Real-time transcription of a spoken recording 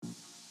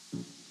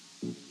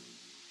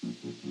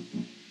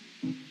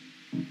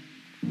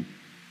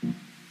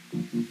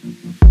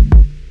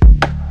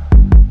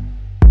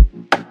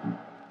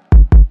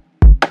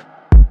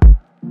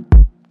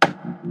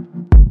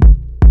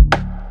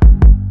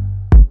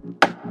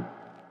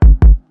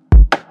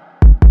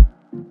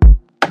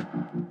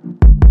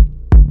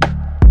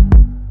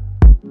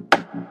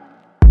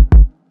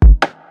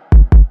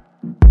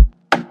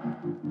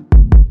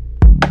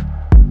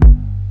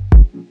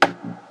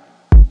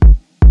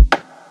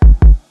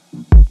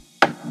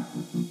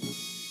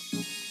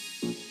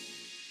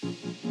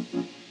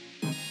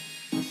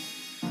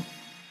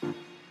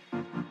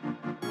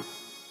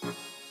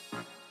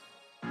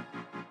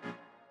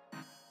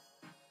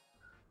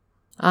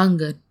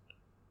आंगन।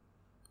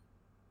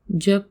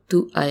 जब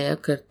तू आया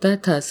करता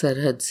था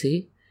सरहद से,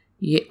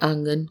 ये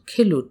आंगन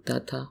खिल उठता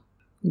था।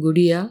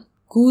 गुड़िया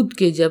कूद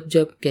के जब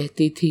जब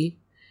कहती थी,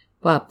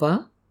 पापा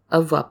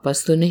अब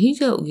वापस तो नहीं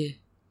जाओगे,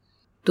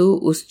 तो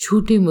उस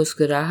झूठी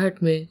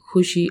मुस्कुराहट में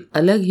खुशी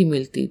अलग ही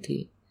मिलती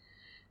थी।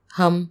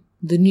 हम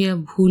दुनिया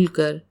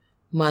भूलकर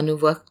मानो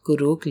वक्त को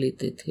रोक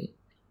लेते थे।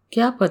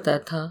 क्या पता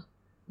था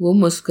वो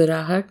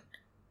मुस्कुराहट,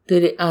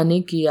 तेरे आने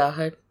की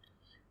आहट,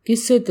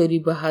 किससे तेरी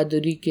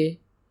बहादुरी के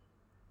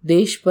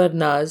देश पर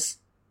नाज,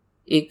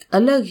 एक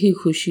अलग ही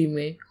खुशी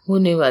में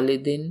होने वाले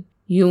दिन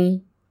यूं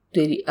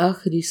तेरी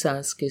आखिरी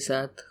सांस के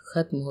साथ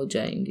खत्म हो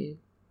जाएंगे।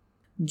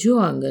 जो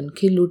आंगन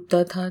खिल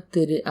उठता था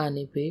तेरे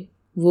आने पे,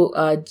 वो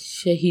आज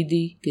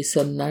शहीदी के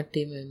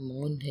सन्नाटे में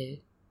मौन है।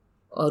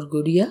 और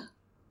गुड़िया,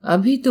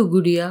 अभी तो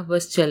गुड़िया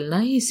बस चलना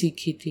ही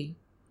सीखी थी,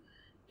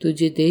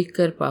 तुझे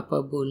देखकर पापा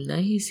बोलना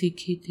ही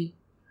सीखी थी।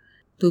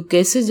 तो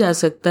कैसे जा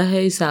सकता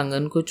है इस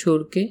आंगन को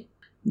छोड़ के,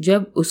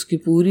 जब उसकी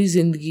पूरी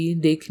जिंदगी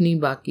देखनी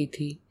बाकी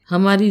थी,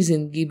 हमारी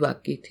जिंदगी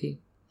बाकी थी।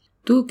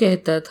 तू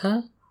कहता था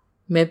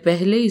मैं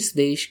पहले इस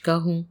देश का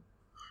हूँ,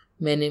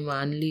 मैंने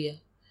मान लिया।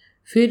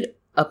 फिर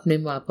अपने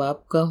माँ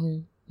बाप का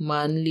हूँ,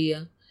 मान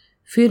लिया।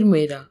 फिर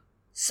मेरा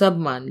सब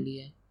मान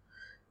लिया,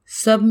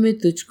 सब में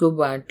तुझको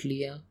बांट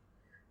लिया।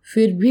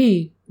 फिर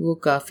भी वो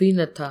काफी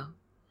न था,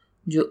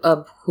 जो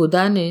अब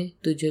खुदा ने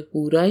तुझे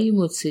पूरा ही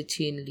मुझसे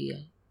छीन लिया।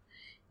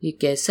 ये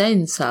कैसा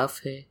इंसाफ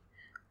है,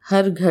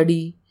 हर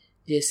घड़ी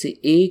जैसे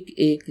एक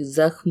एक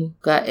जख्म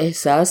का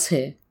एहसास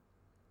है।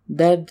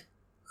 दर्द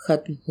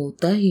खत्म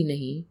होता ही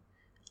नहीं,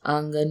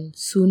 आंगन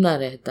सूना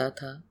रहता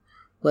था,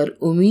 पर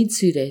उम्मीद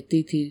सी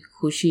रहती थी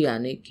खुशी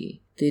आने की,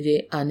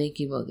 तेरे आने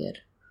की। मगर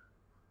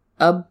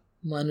अब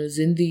मानो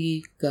जिंदगी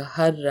का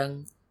हर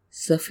रंग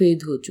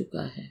सफेद हो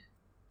चुका है।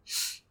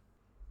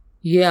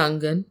 ये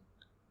आंगन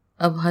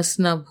अब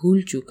हंसना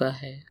भूल चुका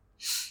है।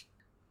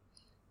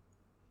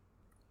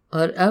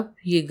 और अब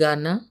ये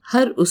गाना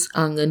हर उस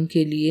आंगन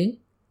के लिए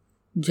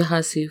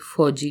जहां से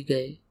फौजी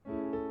गए।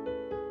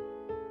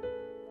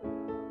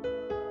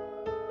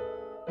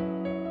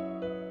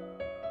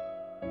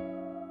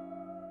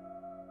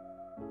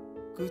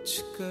 कुछ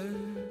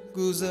कर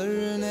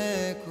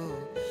गुजरने को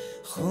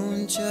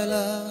खून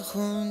चला,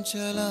 खून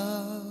चला,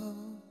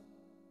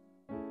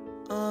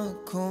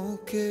 आँखों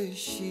के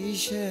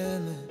शीशे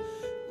में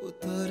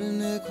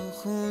उतरने को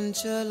खून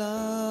चला,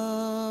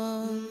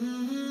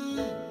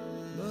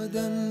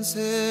 बदन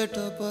से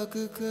टपक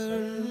कर,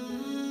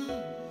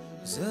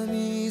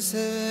 ज़मीं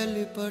से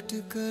लिपट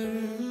कर,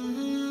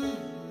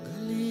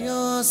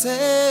 गलियों से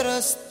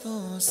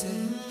रास्तों से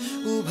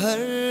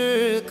उभर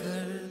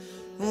कर,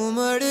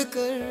 उमड़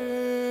कर,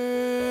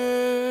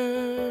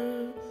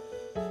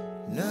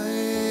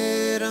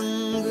 नए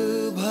रंग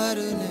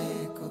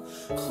भरने को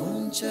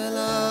खून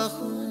चला,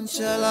 खून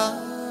चला।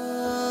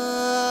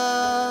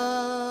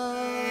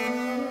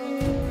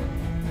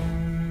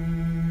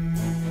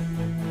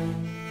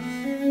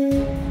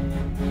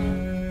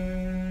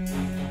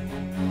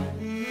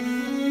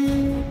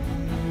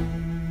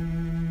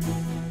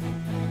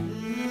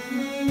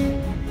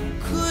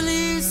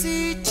 खुली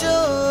सी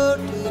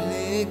चोट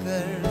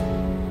लेकर,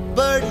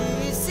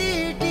 बड़ी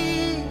सीटी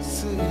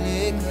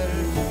सुलेकर,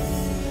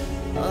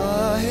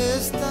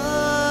 आहिस्ता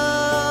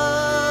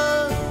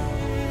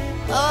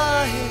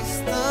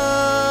आहिस्ता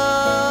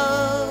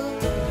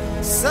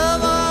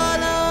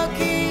सवालों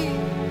की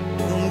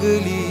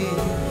उंगली,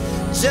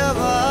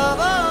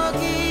 जवाबों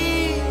की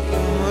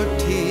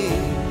मुट्ठी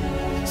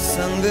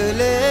संग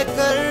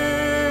लेकर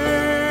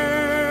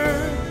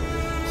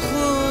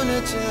खून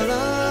चला।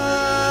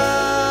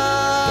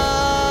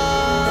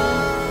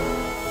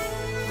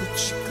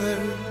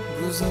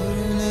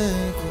 गुजरने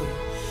को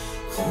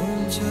खून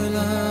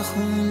चला,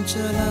 खून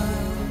चला,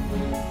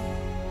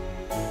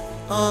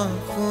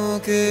 आँखों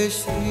के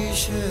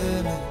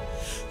शीशे में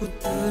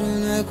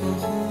उतरने को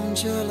खून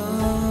चला,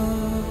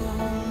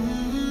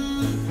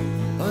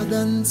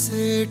 बदन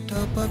से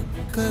टपक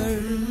कर,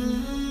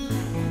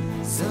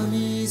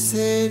 ज़मीं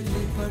से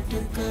लिपट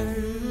कर,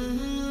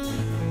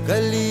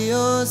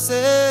 गलियों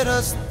से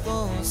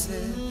रास्तों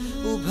से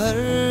उभर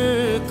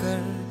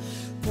कर,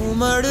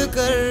 उमड़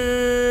कर,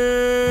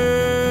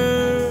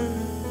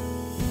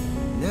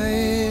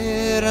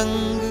 नए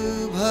रंग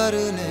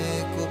भरने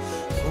को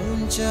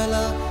खून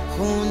चला,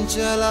 खून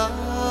चला।